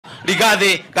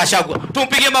Rigathi Gachagua.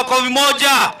 Tumpige makofi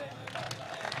moja,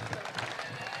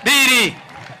 mbili,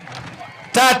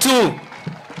 tatu.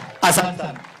 Asante.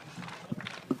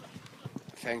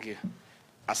 Thank you.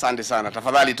 Asante sana.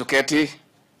 Tafadhali tuketi.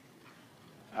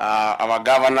 Our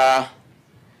governor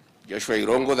Joshua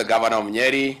Irongo, the governor of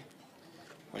Nyeri,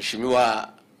 Mheshimiwa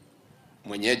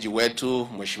mwenyeji wetu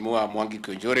Mheshimiwa Mwangi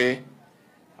Kujuri,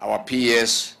 our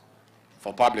PS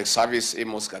for public service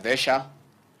Amos Gadesha,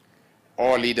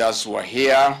 all leaders who are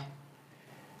here.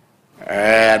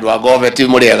 Dwagove ti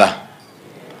muriega.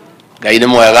 Gaine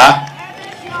mwega.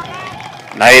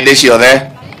 Na ide ciothe.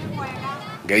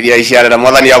 Ngeithia iciare na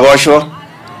mwathani agoshwo.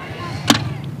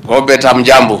 Gobeta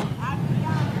mjambo.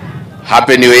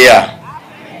 Happy New Year.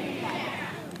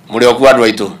 Muri okuwa andu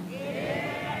aitu.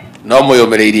 No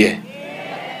muyumireirie.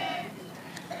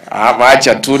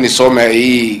 Acha tu nisome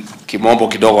hii kimombo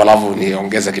kidogo alafu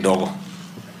niongeze kidogo.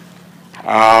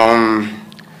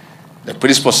 The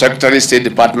Principal Secretary, State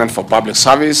Department for Public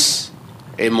Service,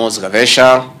 Amos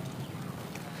Gadesha,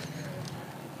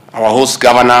 our host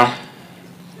governor,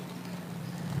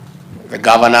 the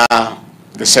governor,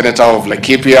 the senator of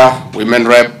Laikipia, women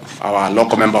rep, our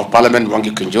local member of parliament,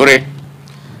 Mwangi Kujuri,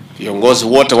 Uongoze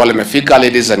wote wale mefika,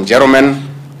 ladies and gentlemen.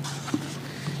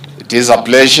 It is a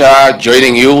pleasure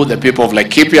joining you, the people of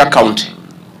Laikipia County,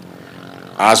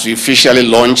 as we officially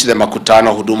launch the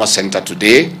Makutano Huduma Center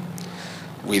today.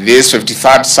 With this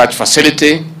 53rd such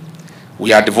facility,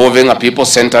 we are devolving a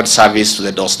people-centered service to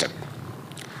the doorstep.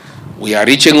 We are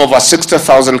reaching over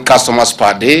 60,000 customers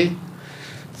per day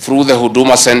through the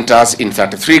Huduma centers in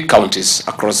 33 counties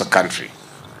across the country.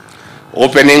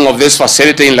 Opening of this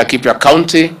facility in Laikipia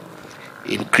County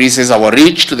increases our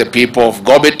reach to the people of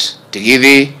Gobit,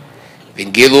 Tigidi,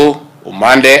 Vingidu,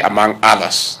 Umande, among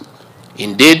others.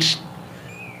 Indeed,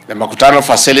 the Makutano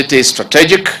facility is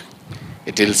strategic.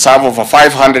 It will serve over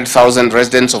 500,000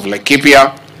 residents of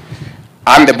Laikipia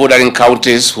and the bordering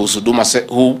counties whose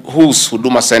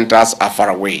Huduma centers are far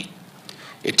away.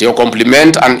 It will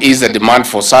complement and ease the demand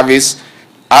for service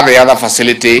at the other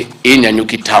facility in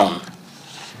Nyanyuki town.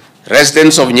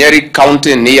 Residents of Nyeri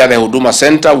County near the Huduma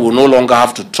Center will no longer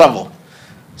have to travel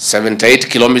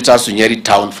 78 kilometers to Nyeri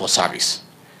town for service.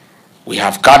 We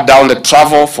have cut down the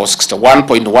travel for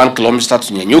 61.1 kilometers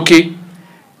to Nyanyuki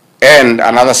and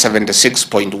another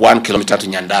 76.1 kilometers to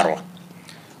Nyandarua.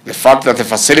 The fact that the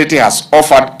facility has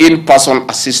offered in-person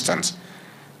assistance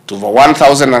to over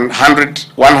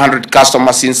 100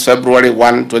 customers since February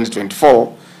 1,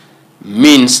 2024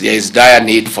 means there is dire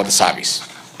need for the service.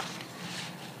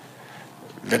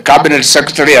 The Cabinet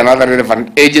Secretary and other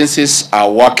relevant agencies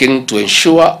are working to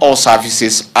ensure all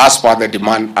services as per the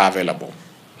demand are available.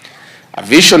 A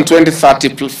Vision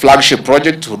 2030 flagship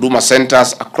project, Huduma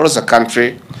centers across the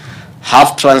country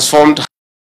have transformed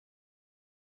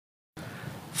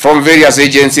from various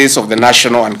agencies of the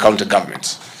national and county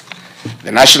governments.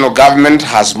 The national government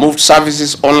has moved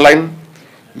services online,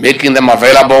 making them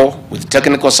available with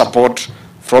technical support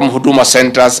from Huduma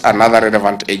centers and other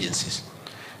relevant agencies.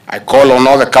 I call on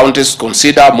all the counties to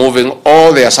consider moving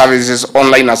all their services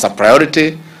online as a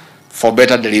priority for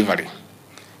better delivery.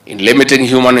 In limiting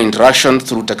human interaction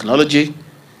through technology,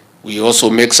 we also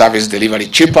make service delivery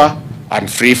cheaper and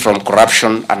free from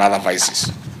corruption and other vices.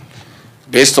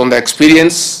 Based on the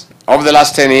experience of the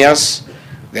last 10 years,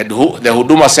 the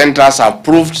Huduma centers have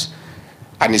proved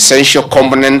an essential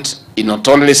component in not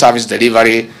only service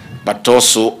delivery, but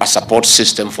also a support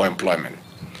system for employment.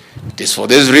 It is for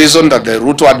this reason that the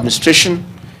RUTO administration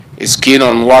is keen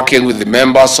on working with the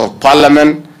members of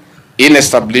parliament in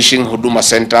establishing Huduma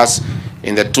centers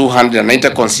in the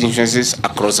 290 constituencies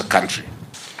across the country.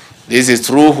 This is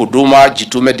through Huduma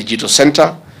Jitume Digital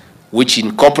Center, which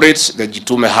incorporates the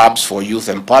Jitume hubs for youth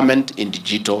empowerment in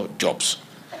digital jobs.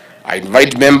 I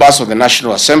invite members of the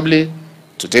National Assembly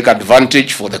to take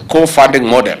advantage for the co-funding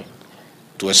model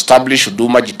to establish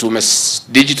Huduma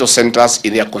Jitume digital centers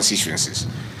in their constituencies.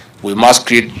 We must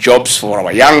create jobs for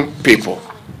our young people.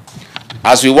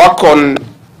 As we work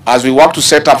to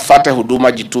set up 30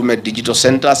 Huduma Jitume digital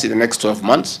centers in the next 12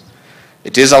 months,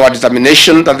 it is our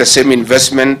determination that the same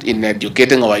investment in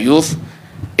educating our youth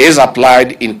is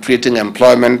applied in creating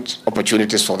employment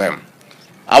opportunities for them.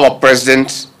 Our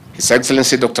President, His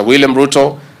Excellency Dr. William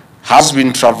Ruto, has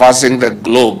been traversing the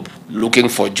globe looking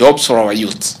for jobs for our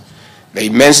youth. The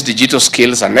immense digital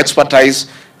skills and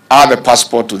expertise are the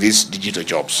passport to these digital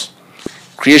jobs.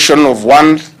 Creation of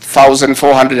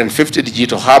 1,450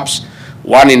 digital hubs,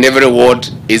 one in every ward,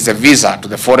 is a visa to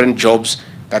the foreign jobs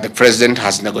that the President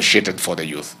has negotiated for the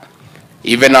youth.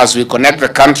 Even as we connect the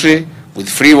country with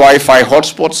free Wi-Fi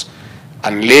hotspots,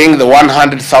 and laying the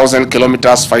 100,000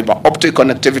 kilometers fiber optic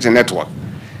connectivity network,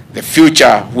 the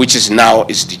future which is now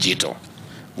is digital.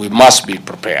 We must be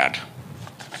prepared.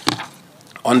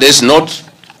 On this note,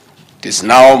 it is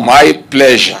now my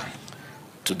pleasure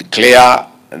to declare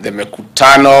the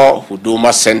Mkutano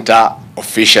Huduma Center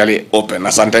officially open.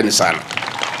 Asanteni sana.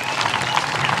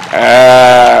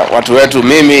 Watu wetu,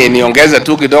 mimi niongeze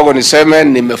tu kidogo niseme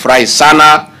nimefurahi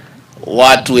sana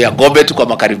watu ya Gobet kwa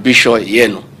makaribisho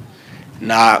yenu.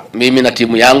 Na mimi na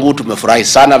timu yangu tumefurahi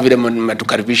sana vile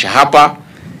mmetukaribisha hapa.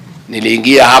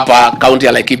 Niliingia hapa kaunti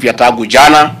ya Laikipia tangu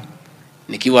jana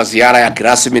nikiwa ziara ya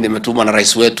kirasmi nimetumwa na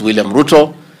rais wetu William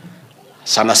RUTO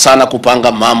sana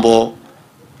kupanga mambo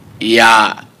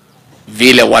ya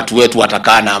vile watu wetu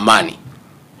watakaa na amani,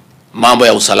 mambo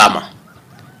ya usalama.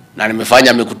 Na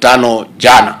nimefanya mikutano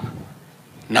jana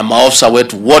na maofisa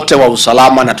wetu wote wa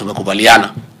usalama, na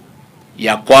tumekubaliana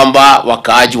ya kwamba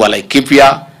wakaaji wa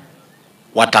Laikipia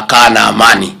watakaa na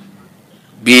amani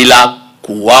bila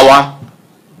kuuawa,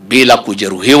 bila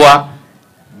kujeruhiwa,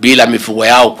 bila mifugo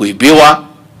yao kuibiwa,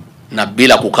 na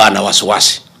bila kukaa na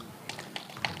wasiwasi.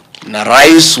 Na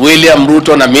Rais William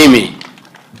RUTO na mimi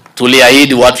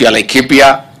tuliahidi watu ya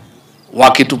Laikipia,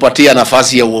 wakitupatia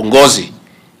nafasi ya uongozi,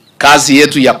 kazi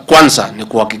yetu ya kwanza ni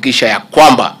kuhakikisha ya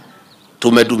kwamba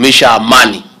tumedumisha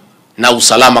amani na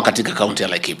usalama katika kaunti ya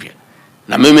Laikipia.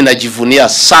 Na mimi najivunia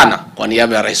sana kwa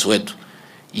niaba ya rais wetu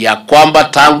ya kwamba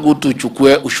tangu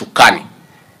tuchukue ushukani,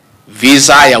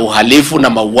 visa ya uhalifu na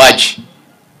mauaji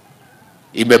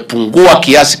imepungua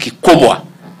kiasi kikubwa,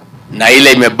 na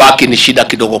ile imebaki ni shida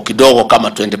kidogo kidogo kama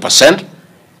 20%.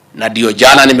 Na ndio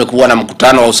jana nimekuwa na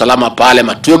mkutano wa usalama pale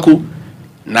Matweku,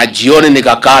 na jioni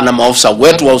nikakaa na maofisa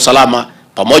wetu wa usalama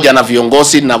pamoja na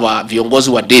viongozi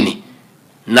wa dini,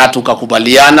 na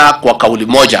tukakubaliana kwa kauli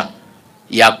moja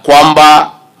ya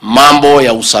kwamba mambo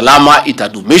ya usalama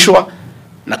itadumishwa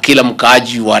na kila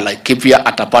mkaaji wa Laikipia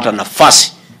atapata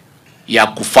nafasi ya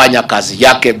kufanya kazi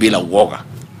yake bila uoga.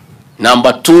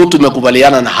 Number 2,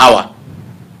 tumekubaliana na hawa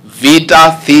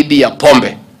vita dhidi ya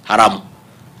pombe haramu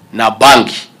na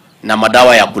bangi na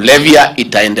madawa ya kulevya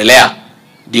itaendelea,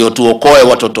 ndio tuokoe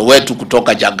watoto wetu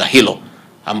kutoka janga hilo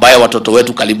ambayo watoto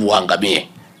wetu karibu waangamie.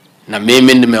 Na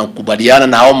mimi nimekubaliana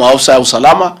na hao maafisa ya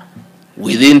usalama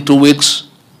within 2 weeks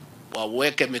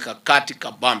waweke mikakati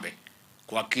kabambe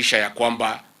kuhakikisha ya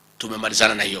kwamba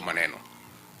tumemalizana na hiyo maneno.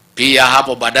 Pia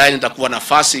hapo baadaye nitakuwa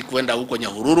nafasi kwenda huko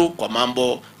Nyahururu kwa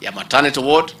mambo ya maternity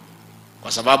ward,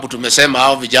 kwa sababu tumesema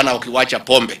hao vijana wakiwacha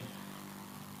pombe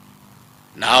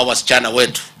na hao wasichana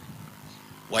wetu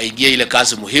waingie ile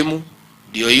kazi muhimu,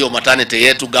 ndio hiyo maternity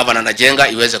yetu governor na Njenga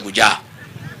iweze kujaa.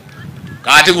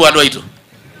 Kati kwa doito.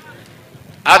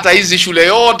 Hata hizi shule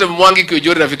yote Mwangi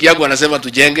Kiojori rafiki yangu anasema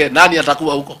tujenge, nani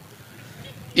atakuwa huko?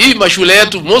 Hii mashule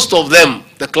yetu most of them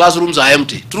the classrooms are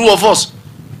empty. True or false?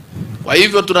 Kwa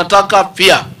hivyo tunataka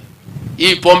pia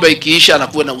hii pombe ikiisha na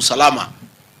kuwe na usalama,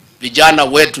 vijana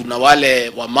wetu na wale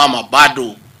wa mama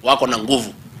bado wako na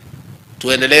nguvu,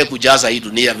 tuendelee kujaza hii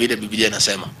dunia vile Biblia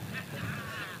inasema.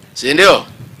 Si ndio?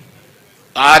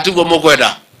 Atugo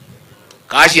mokwenda.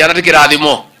 Kashi arati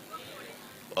kirathimo.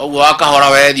 Ogwo akahora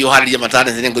wethi uharije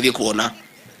matane zine nguthie kuona.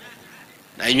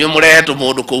 Na inywe murehetwo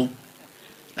mundu kuu.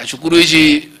 Na cukuru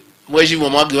ici mwecimu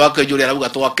mwangi wake juri arauga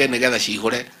twake nigetha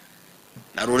cihure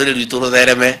na ruriri rwitu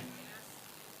ruthereme,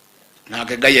 na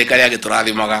Ngai aikare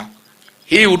agiturathimaga.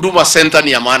 Hii huduma center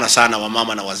ni ya maana sana wa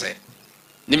mama na wazee.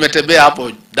 Nimetembea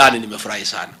hapo ndani, nimefurahi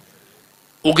sana.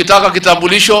 Ukitaka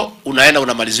kitambulisho unaenda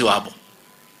unamaliziwa hapo.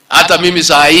 Hata mimi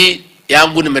saa hii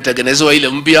yangu nimetengenezewa ile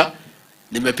mpya,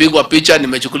 nimepigwa picha,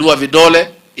 nimechukuliwa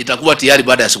vidole, itakuwa tayari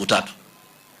baada ya siku 3.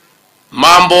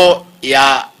 Mambo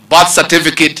ya birth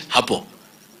certificate hapo,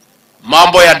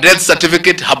 mambo ya death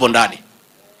certificate hapo ndani,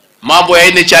 mambo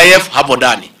ya NHIF hapo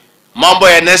ndani, mambo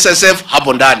ya NSSF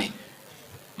hapo ndani,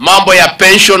 mambo ya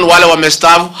pension wale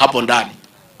wamestaafu hapo ndani.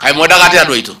 Kaimwenda kati ya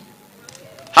doito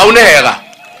haunehega.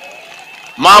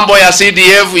 Mambo ya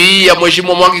CDF hii ya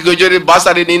mheshimiwa Mwangi Kiojori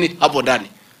basari nini hapo ndani.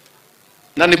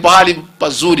 Na ni pahali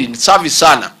pazuri, ni safi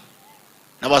sana.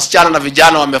 Na wasichana na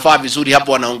vijana wamefaa vizuri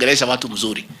hapo, wanaongelesha watu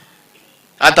mzuri.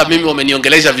 Hata mimi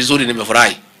wameniongelesha vizuri,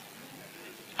 nimefurahi.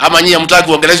 Ama nyinyi hamtaki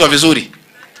kuongeleshwa vizuri?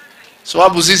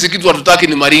 Sababu sisi kitu hatutaki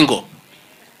ni maringo.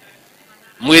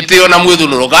 Mwitio na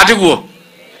mwithunuro gati guo.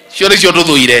 Cio ni cio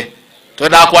tuthuire.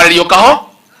 Twenda kwaririo kaho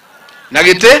na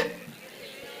gite.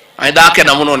 Aidake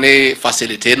na muno ni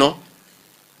facility no.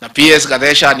 Na PS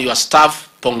Gadesha ni your staff,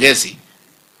 pongezi.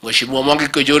 Mheshimiwa Mwangi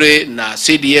Kiojori na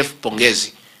CDF,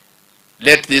 pongezi.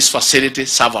 Let this facility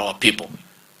serve our people.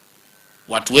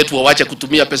 Watu wetu wawache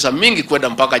kutumia pesa mingi kwenda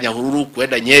mpaka Nyahururu,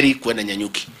 kwenda Nyeri, kwenda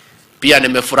Nyanyuki. Pia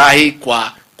nimefurahi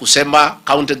kwa kusema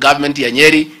county government ya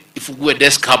Nyeri ifungue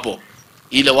desk hapo,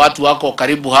 ile watu wako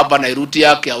karibu hapa Nairobi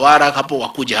yake Awara hapo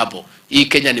wakuje hapo. Hii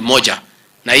Kenya ni moja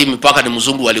na hii mipaka ni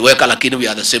mzungu waliweka, lakini we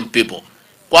are the same people.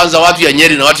 Kwanza watu ya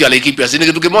Nyeri na watu ya Laikipia si ni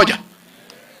kitu kimoja?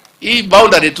 Hii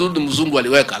boundary tu ni mzungu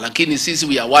waliweka, lakini sisi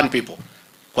we are one people.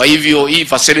 Kwa hivyo hii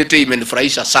facility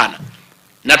imenifurahisha sana,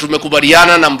 na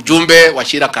tumekubaliana na mjumbe wa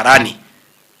Shira Karani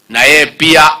na yeye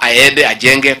pia aende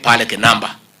ajenge pale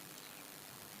Kinamba,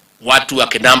 watu wa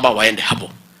Kinamba waende hapo.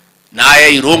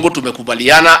 Naye Irungu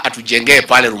tumekubaliana atujengee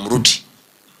pale Rumruti.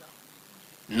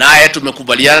 Naye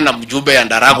tumekubaliana na mjumbe ya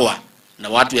Ndaragwa na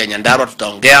watu ya Nyandarua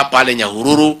tutaongea pale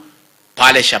Nyahururu,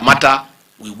 pale Shamata.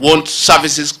 We want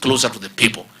services closer to the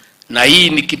people. Na hii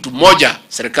ni kitu moja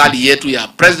serikali yetu ya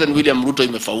President William Ruto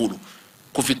imefaulu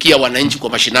kufikia wananchi kwa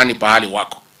mashinani pahali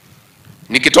wako.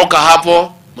 Nikitoka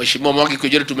hapo, Mheshimiwa Mwangi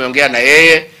Kujeri tumeongea na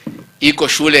yeye, iko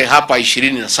shule hapa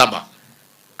 27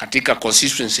 katika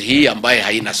constituency hii ambaye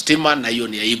haina stima, na hiyo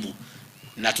ni aibu.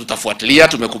 Na tutafuatilia,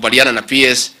 tumekubaliana na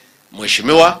PS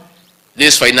Mheshimiwa,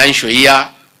 this financial year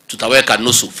tutaweka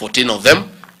nusu 14 of them,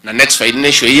 na next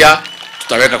financial year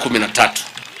tutaweka 13.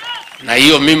 Na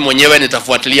hiyo mimi mwenyewe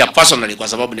nitafuatilia personally kwa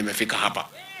sababu nimefika hapa.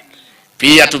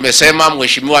 Pia tumesema,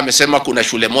 Mheshimiwa amesema kuna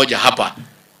shule moja hapa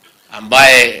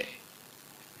ambaye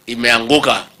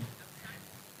imeanguka.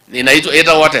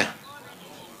 Ninaitwa wote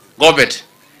Gobet.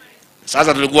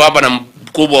 Sasa tulikuwa hapa na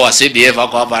mkubwa wa CDF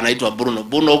wako hapa anaitwa Bruno.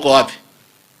 Bruno uko wapi?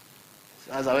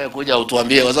 Sasa wewe kuja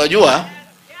utuambie, unajua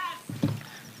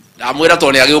ndamwira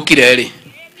tone agĩũkire ri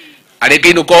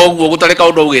arĩkĩinũ kwa ũguo gũtarĩka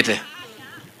ũndũ ugĩte.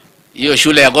 Hiyo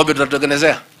shule ya Gobet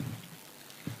tutatengenezea.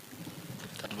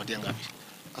 Tatupatia ngapi?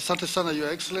 Asante sana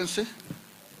Your Excellency.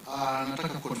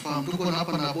 Nataka confirm tuko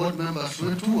hapa na board members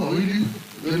wetu wawili,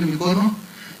 wenu mikono.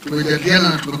 Tumejadiliana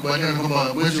na tumekubaliana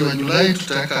kwamba mwezi wa Julai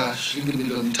tutaweka shilingi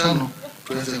milioni 5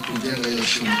 tuweze kujenga hiyo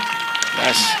shule.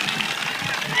 Bas.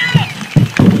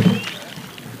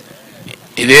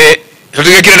 Ile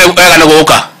tutikire weka na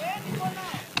kuoka.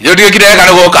 Ile tutikire weka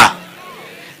na kuoka.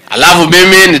 Alafu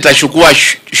mimi nitachukua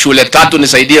shule 3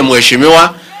 nisaidie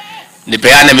mheshimiwa,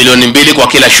 nipeane milioni 2 kwa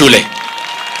kila shule.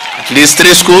 At least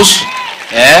 3 schools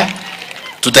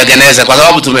tutengeneze kwa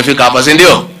sababu tumefika hapa, si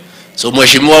ndio? So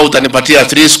mheshimiwa utanipatia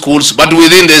 3 schools but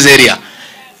within this area.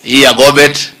 Hii ya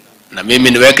Gobet na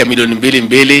mimi niweke milioni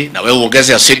 2 na wewe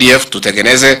uongeze ya CDF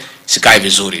tutengeneze sikae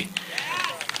vizuri.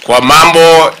 Kwa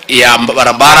mambo ya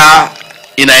barabara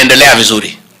inaendelea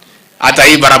vizuri. Hata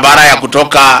hii barabara ya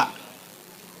kutoka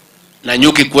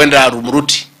Nanyuki kwenda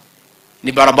Rumruti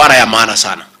ni barabara ya maana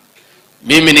sana.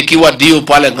 Mimi nikiwa dio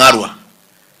pale Ngarua,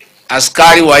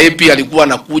 askari wa AP alikuwa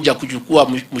anakuja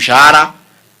kuchukua mshahara,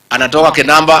 anatoka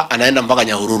Kinamba anaenda mpaka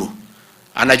Nyahururu.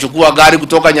 Anachukua gari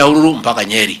kutoka Nyahururu mpaka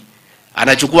Nyeri.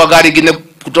 Anachukua gari ingine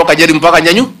kutoka Nyeri mpaka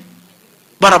Nyanyu.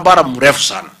 Barabara mrefu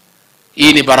sana.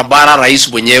 Hii ni barabara rais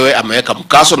mwenyewe ameweka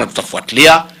mkaso na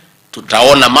tutafuatilia.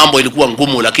 Tutaona mambo ilikuwa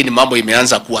ngumu lakini mambo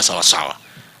imeanza kuwa sawa sawa.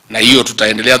 Na hiyo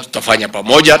tutaendelea, tutafanya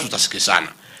pamoja, tutasikizana.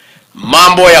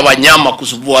 Mambo ya wanyama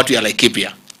kusumbua watu ya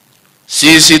Laikipia.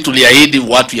 Sisi tuliahidi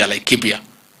watu ya Laikipia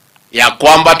ya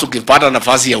kwamba tukipata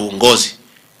nafasi ya uongozi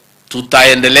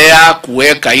tutaendelea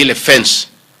kuweka ile fence.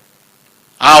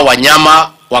 Hao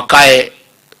wanyama wakae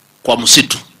kwa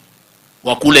msitu,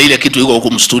 wakule ile kitu iko huko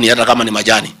msituni hata kama ni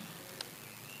majani.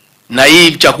 Na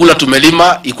hii chakula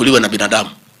tumelima ikuliwe na binadamu.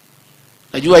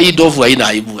 Najua hii ndovu haina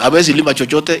aibu. Hawezi lima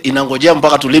chochote, inangojea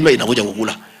mpaka tulime inakuja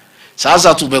kukula.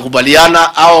 Sasa tumekubaliana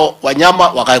hao wanyama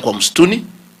wakae kwa msituni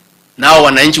na hao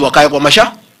wananchi wakae kwa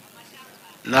masha.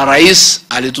 Na rais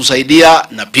alitusaidia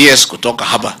na PS kutoka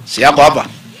hapa. Si yako hapa?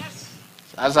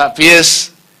 Sasa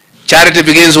PS charity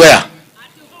begins where?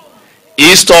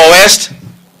 East or west?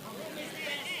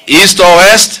 East or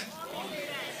west?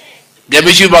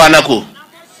 Gebishi baganaku.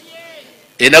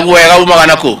 Enagu wega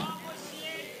umaganaku.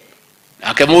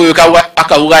 Akemuyu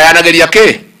akauga yanageria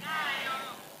ke?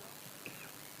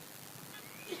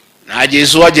 Na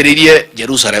Jesu ajiririe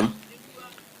Jerusalem.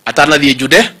 Atana die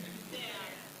Jude.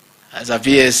 As a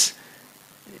PS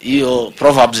hiyo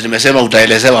Proverbs nimesema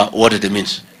utaelezewa what it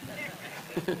means.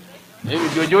 Mimi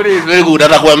Jojori is very good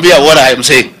atakwambia what I am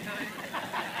saying.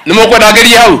 Nimokwenda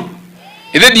ageria hau.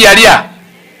 Ile diaria.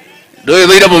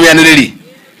 Ndio ile mumianiriri.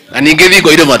 Na ningethi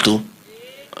ko ile matu.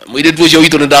 Mwire tucio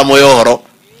witu ndamoyo horo.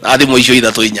 Athi muicio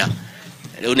ithatu inya.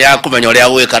 Riu ni akumenya uria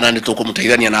gwikana ni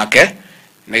tukumuteithania nake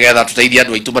nigetha tuteithie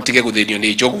andu aitu matige guthinio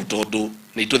ni Jogoo tondu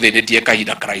ni tuthinitie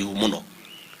kahinda karaihu muno.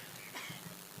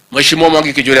 Mheshimiwa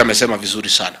Mwangi Kijuri amesema vizuri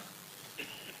sana.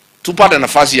 Tupate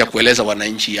nafasi ya kueleza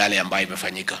wananchi yale ambayo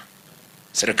imefanyika.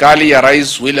 Serikali ya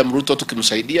Rais William Ruto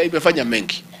tukimsaidia imefanya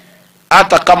mengi.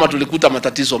 Hata kama tulikuta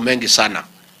matatizo mengi sana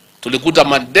tulikuta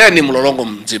madeni mlolongo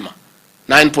mzima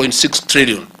 9.6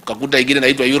 trillion, tukakuta ingine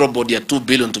inaitwa Eurobond ya 2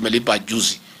 billion tumelipa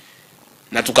juzi,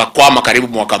 na tukakwama karibu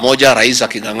mwaka moja, rais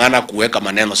akingangana kuweka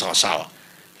maneno sawa sawa.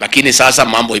 Lakini sasa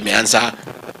mambo imeanza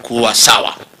kuwa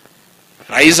sawa.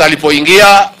 Rais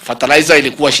alipoingia fertilizer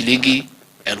ilikuwa shilingi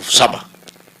 7,000.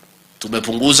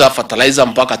 Tumepunguza fertilizer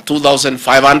mpaka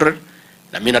 2,500,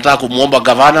 na mimi nataka kumuomba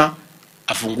gavana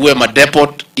afungue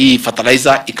madepot hii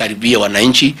fertilizer ikaribie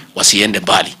wananchi wasiende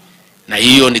mbali. Na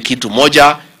hiyo ni kitu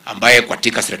moja ambaye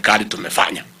katika serikali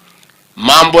tumefanya.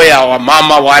 Mambo ya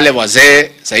wamama wale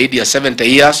wazee zaidi ya 70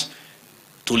 years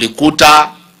tulikuta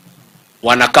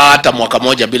wanakaa hata mwaka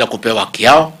moja bila kupewa haki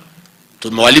yao.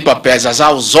 Tumewalipa pesa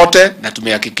zao zote na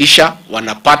tumehakikisha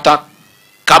wanapata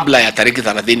kabla ya tariki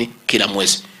 30 kila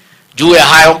mwezi. Juu ya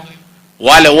hayo,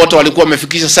 wale wote walikuwa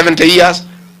wamefikisha 70 years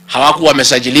hawakuwa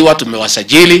wamesajiliwa,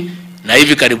 tumewasajili na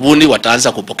hivi karibuni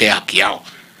wataanza kupokea haki yao.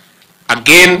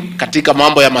 Again, katika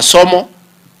mambo ya masomo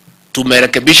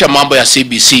tumerekebisha mambo ya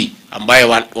CBC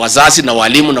ambayo wazazi na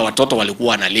walimu na watoto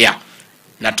walikuwa wanalia,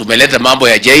 na tumeleta mambo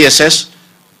ya JSS,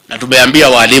 na tumeambia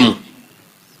walimu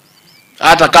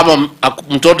hata kama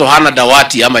mtoto hana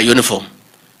dawati ama uniform,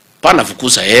 pana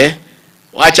fukuza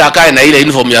wacha akae na ile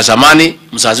uniform ya zamani,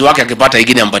 mzazi wake akipata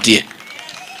ingine ampatie.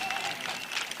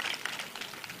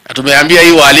 Na tumeambia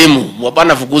hii walimu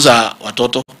wapana fukuza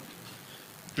watoto,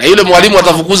 na yule mwalimu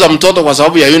atafukuza mtoto kwa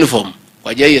sababu ya uniform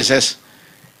kwa JSS,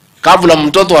 kabla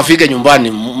mtoto afike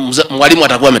nyumbani mwalimu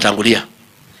atakuwa ametangulia.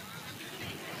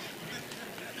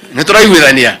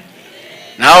 Nitoraiwithania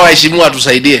na hao waheshimiwa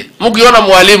tusaidie. Mkiona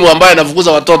mwalimu ambaye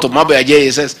anafukuza watoto mambo ya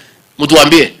JSS,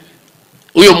 mtuambie.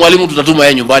 Huyo mwalimu tutatuma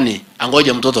yeye nyumbani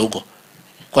angoje mtoto huko,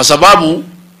 kwa sababu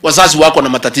wazazi wako na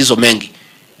matatizo mengi,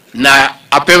 na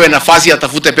apewe nafasi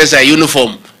atafute pesa ya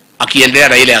uniform akiendelea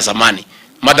na ile ya zamani.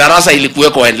 Madarasa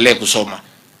ilikuweko waendelee kusoma.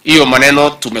 Hiyo maneno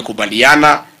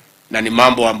tumekubaliana na ni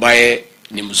mambo ambaye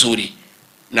ni mzuri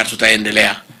na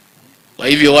tutaendelea. Kwa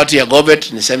hivyo watu ya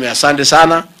Gobet niseme asante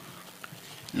sana,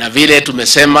 na vile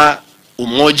tumesema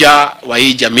umoja wa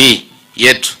hii jamii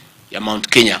yetu ya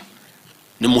Mt.Kenya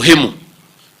ni muhimu,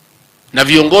 na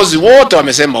viongozi wote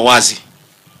wamesema wazi.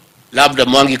 Labda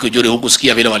Mwangi Kujuri huku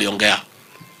sikia vile waliongea,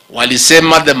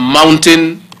 walisema the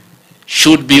mountain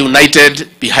should be united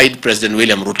behind President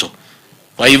William RUTO.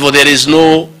 Kwa hivyo there is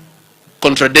no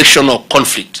contradiction or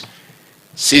conflict.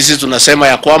 Sisi tunasema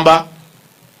ya kwamba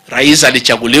rais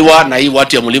alichaguliwa na hii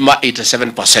watu ya mlima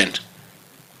 87%.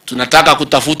 Tunataka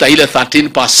kutafuta ile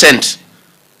 13%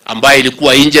 ambayo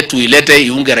ilikuwa nje tuilete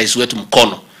iunge rais wetu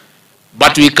mkono.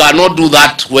 But we cannot do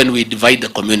that when we divide the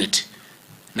community.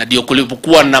 Na ndio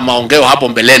kulipokuwa na maongeo hapo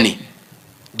mbeleni,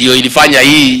 ndio ilifanya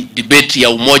hii debate ya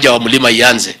umoja wa mlima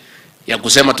ianze, ya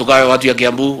kusema tukawe watu ya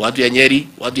Kiambu, watu ya Nyeri,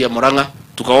 watu ya Murang'a,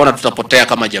 tukaona tutapotea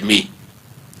kama jamii.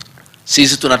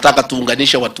 Sisi tunataka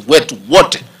tuunganishe watu wetu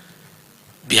wote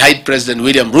behind President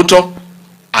William RUTO,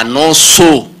 and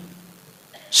also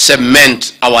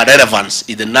cement our relevance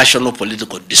in the national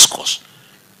political discourse.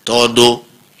 Todo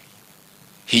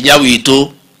hinya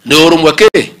wito ne orumweke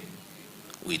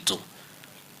wito.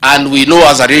 And we know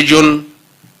as a region,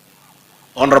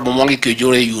 Honorable Mwangi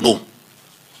Kujuri, you know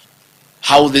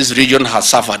how this region has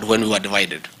suffered when we were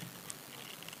divided.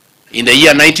 In the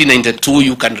year 1992,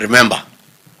 you can remember,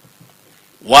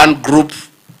 one group,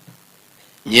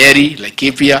 Nyeri,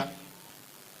 Laikipia,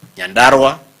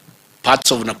 Nyandarua,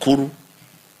 parts of Nakuru,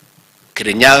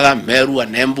 Kirinyaga, Meru,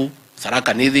 and Embu,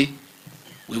 Tharaka Nithi,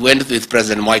 we went with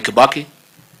President Mwai Kibaki.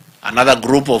 Another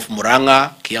group of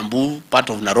Murang'a, Kiambu, part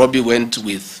of Nairobi went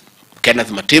with Kenneth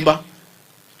Matiba,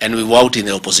 and we were out in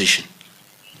the opposition.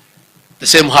 The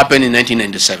same happened in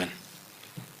 1997.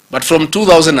 But from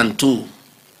 2002,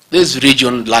 this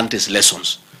region learned its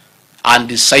lessons and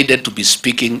decided to be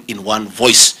speaking in one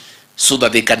voice so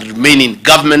that they can remain in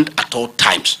government at all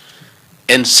times.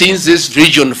 And since this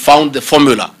region found the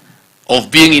formula of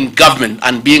being in government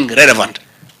and being relevant,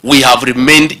 we have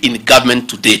remained in government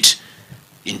to date.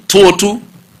 In 2002,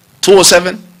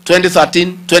 2007,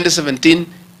 2013, 2017,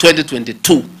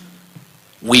 2022,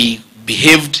 we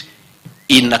behaved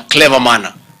in a clever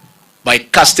manner by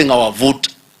casting our vote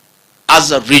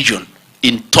as a region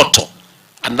in total.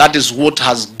 And that is what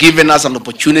has given us an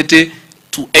opportunity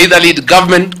to either lead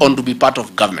government or to be part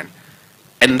of government.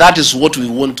 And that is what we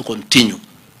want to continue.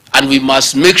 And we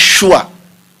must make sure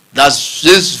that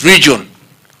this region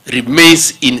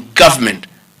remains in government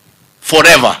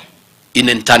forever, in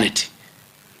eternity.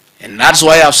 And that's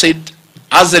why I've said,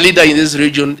 as a leader in this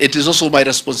region, it is also my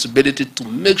responsibility to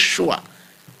make sure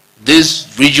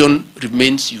this region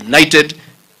remains united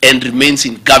and remains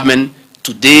in government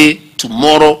today,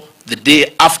 tomorrow, the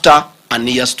day after, and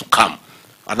years to come.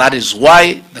 And that is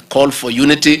why the call for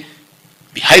unity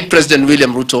behind President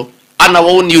William Ruto and our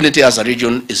own unity as a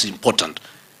region is important.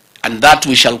 And that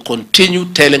we shall continue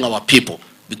telling our people,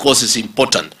 because it's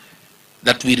important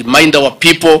that we remind our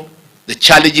people the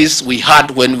challenges we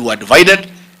had when we were divided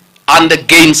and the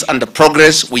gains and the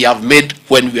progress we have made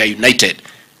when we are united,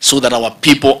 so that our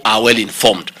people are well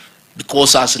informed.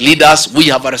 Because as leaders, we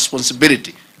have a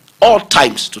responsibility all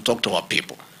times to talk to our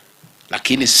people.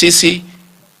 Lakini sisi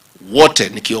wote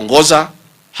nikiongoza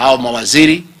hao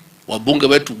mawaziri, wabunge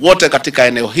wetu wote katika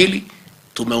eneo hili,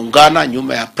 tumeungana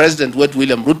nyuma ya President wetu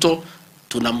William Ruto.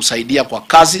 Tunamsaidia kwa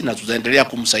kazi na tutaendelea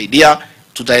kumsaidia,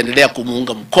 tutaendelea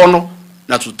kumuunga mkono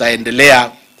na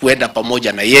tutaendelea kuenda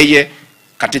pamoja na yeye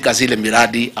katika zile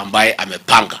miradi ambaye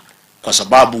amepanga, kwa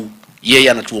sababu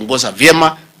yeye anatuongoza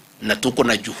vyema na tuko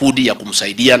na juhudi ya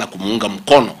kumsaidia na kumuunga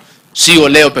mkono, sio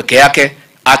leo peke yake,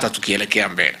 hata tukielekea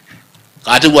mbele.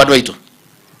 Kati watu wetu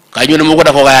kanyu ni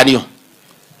mukwenda kwa gayanio,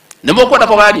 ni mukwenda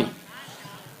kwa gayanio,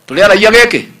 tuliana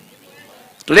yageke,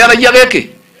 tuliana yageke,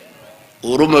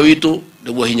 urume witu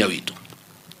niguo hinya witu,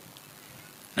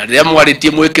 na ria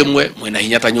mwaritie mweke mwena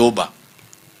hinya ta nyumba,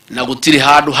 na gutiri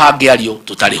handu hangiario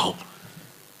tutariho.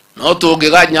 No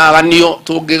tungiganyaganio,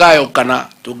 tungigayo kana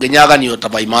tunginyaganio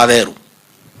tabai matheru,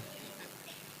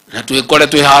 na twikore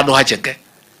twi handu hacheke.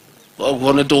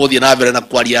 Koguo ni tuguthie na mbere na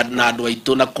kwaria na andu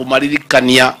aitu na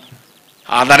kumaririkania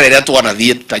hathara iria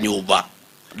twanathie ta nyumba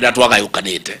riria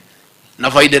twagayukanite,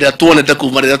 na faida iria tuonete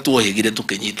kuma riria tuohigire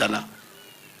tukinyitana,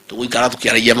 tugikara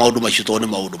tukiaragia maundu macio tondu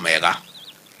ni maundu mega,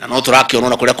 na no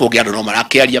turakiona kuria kungi andu no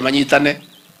marakiaria manyitane,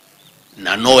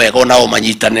 na no wega nao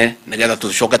manyitane nigetha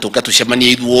tucoke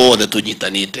tucemanie ithuothe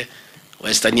tunyitanite,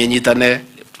 Western inyitane,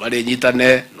 Rift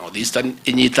inyitane, North Eastern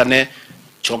inyitane,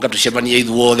 choka tucemanie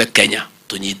ithuothe Kenya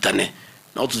tunyitane.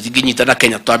 No tutinginyitana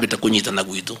Kenya twambite kunyitana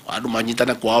gwitu, andu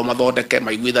manyitane kwao mathondeke,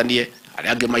 maiguithanie,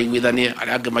 aria angi maiguithanie,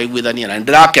 aria angi maiguithanie. Na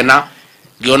ndirakena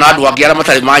ngiona andu angi aria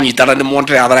matari manyitana ni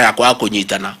monte athara yakwa ya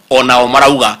kunyitana, onao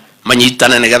marauga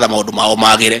manyitane nigetha maundu mao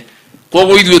magire.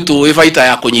 Koguo ithuĩ tũĩ baita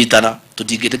ya kunyitana,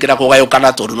 tutingĩtĩkĩra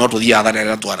kũgayũkana tondu no tũthie hathara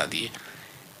ĩrĩa twarathie.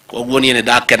 Koguo niĩ nĩ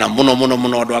ndakena mũno mũno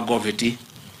mũno andũ a Goviti,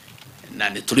 na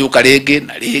nĩ tũrĩũka rĩngĩ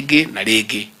na rĩngĩ na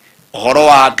rĩngĩ. Ũhoro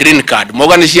wa green card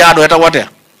moga nĩ cia andũ etagwo atĩa?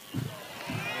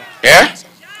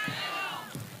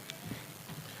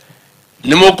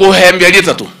 Nĩ mũkũhe mĩeri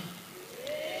ĩtatũ?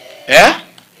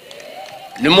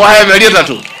 Nĩ mwahe mĩeri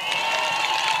ĩtatũ?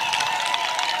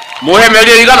 Mũhe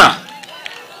mĩeri ĩigana?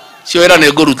 Sio era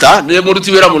ne goruta, ne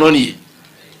muruti wera muno ni.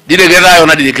 Ndire getha yo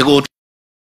na ndire kiguti.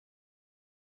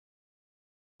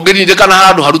 Ngiri ndikana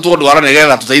handu harutwo ndwara ne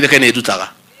getha tutaitheke ne tutaga.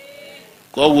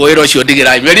 Koguo ero cio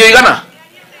ndigira meri igana.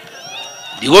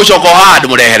 Ndigocoka handu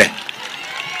murehere.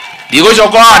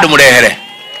 Ndigocoka handu murehere.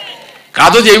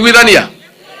 Katho je igwithania.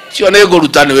 Cio ne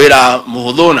goruta ne wera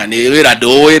muhuthu na ne wera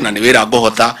ndowe na ne wera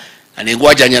ngohota na ne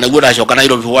gwajanya na gwira coka na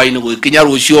Nairobi hwaini gwikinya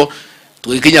rucio.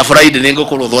 Tukikinya Friday ningo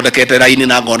kulo thondekete raini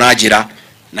na ngona njira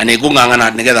na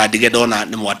ningungangana nigetha ndige ndona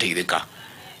ni mwateithika.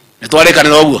 Ni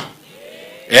twarĩkanĩra ũguo?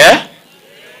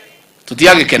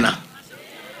 Tutiagĩkena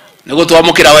nĩguo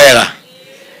twamũkĩra wega.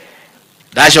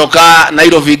 Ndacoka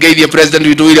Nairobi ngeithie President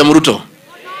witũ William Ruto,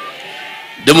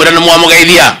 ndĩmwĩre nĩ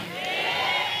mwamũgeithia,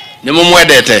 nĩ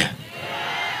mũmwendete,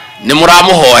 nĩ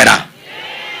mũramũhoera,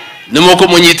 nĩ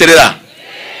mũkũmũnyitĩrĩra.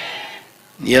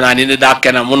 Niĩ nani nĩ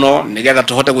ndakena mũno nigetha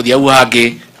tũhote gũthia hau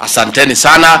hangĩ. Asanteni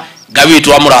sana, Ngai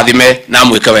witũ amũrathime na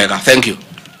mwĩke wega. Thank you.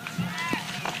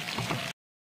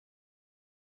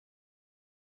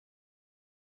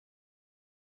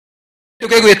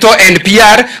 Tukigwĩtwo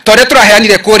NPR tondũ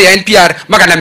tũraheanire kũrĩa NPR magana